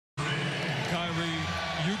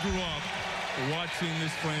grew up watching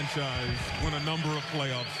this franchise win a number of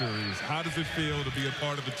playoff series. How does it feel to be a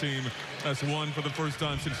part of a team that's won for the first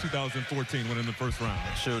time since 2014, winning the first round?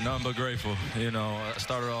 Shoot, nothing but grateful. You know, I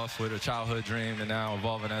started off with a childhood dream and now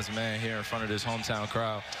evolving as a man here in front of this hometown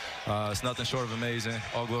crowd. It's nothing short of amazing.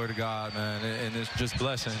 All glory to God, man. And it's just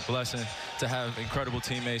blessing to have incredible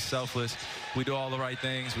teammates, selfless. We do all the right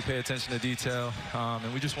things. We pay attention to detail.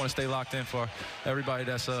 And we just want to stay locked in for everybody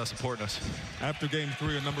that's supporting us. After Game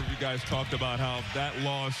 3, a number of you guys talked about how that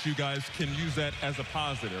loss, you guys can use that as a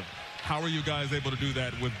positive. How are you guys able to do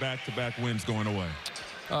that with back-to-back wins going away?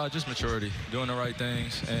 Just maturity, doing the right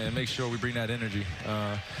things, and make sure we bring that energy.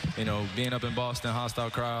 You know, being up in Boston, hostile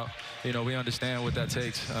crowd, you know, we understand what that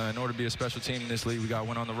takes. In order to be a special team in this league, we got to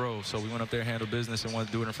win on the road. So we went up there, handled business, and wanted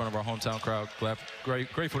to do it in front of our hometown crowd.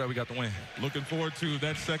 Grateful that we got the win. Looking forward to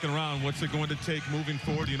that second round. What's it going to take moving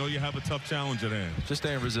forward? You know you have a tough challenge at hand. Just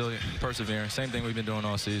staying resilient, persevering. Same thing we've been doing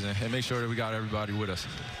all season, and make sure that we got everybody with us.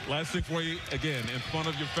 Last thing for you, again, in front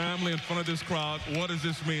of your family, in front of this crowd, what does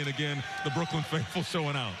this mean? Again, the Brooklyn faithful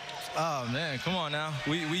showing out. Oh, man, come on now.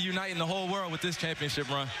 We uniting the whole world with this championship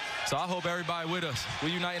run. So I hope everybody with us.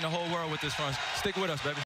 We uniting the whole world with this run. Stick with us, baby.